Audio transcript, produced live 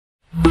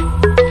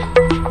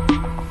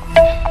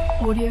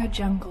Audio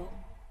Jungle.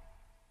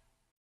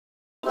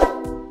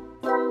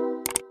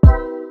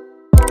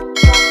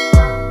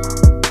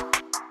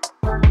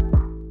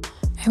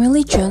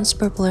 Emily Jones,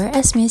 popular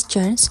as Miss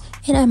Jones,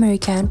 an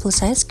American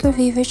plus-size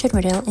curvy fashion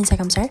model,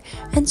 Instagram star,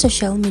 and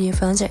social media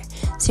influencer.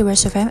 She was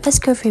so famous as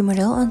curvy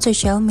model on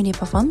social media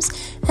platforms,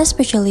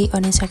 especially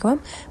on Instagram,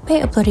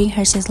 by uploading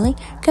her sizzling,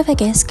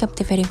 curvaceous,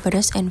 captivating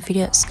photos and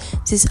videos.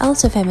 She's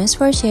also famous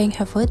for sharing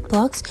her food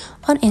blogs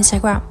on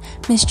Instagram.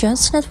 Miss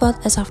Jones' net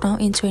worth as of now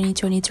in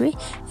 2023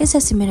 is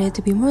estimated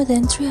to be more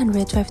than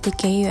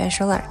 $350k US.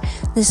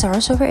 The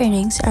source of her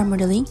earnings are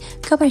modeling,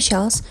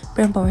 commercials,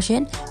 brand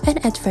promotion,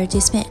 and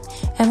advertisement.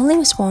 Emily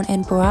was born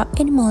and grew up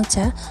in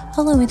Malta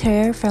along with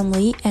her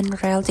family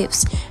and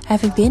relatives.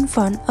 Having been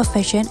fond of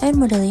fashion and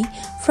modeling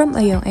from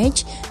a young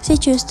age, she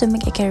chose to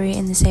make a career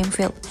in the same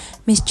field.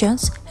 Miss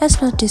Jones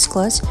has not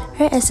disclosed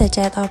her exact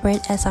age or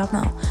birth as of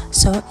now,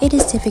 so it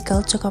is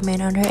difficult to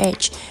comment on her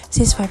age.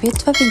 She is 5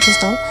 feet 5 inches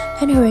tall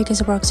and her weight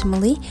is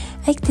approximately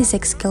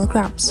 86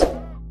 kilograms.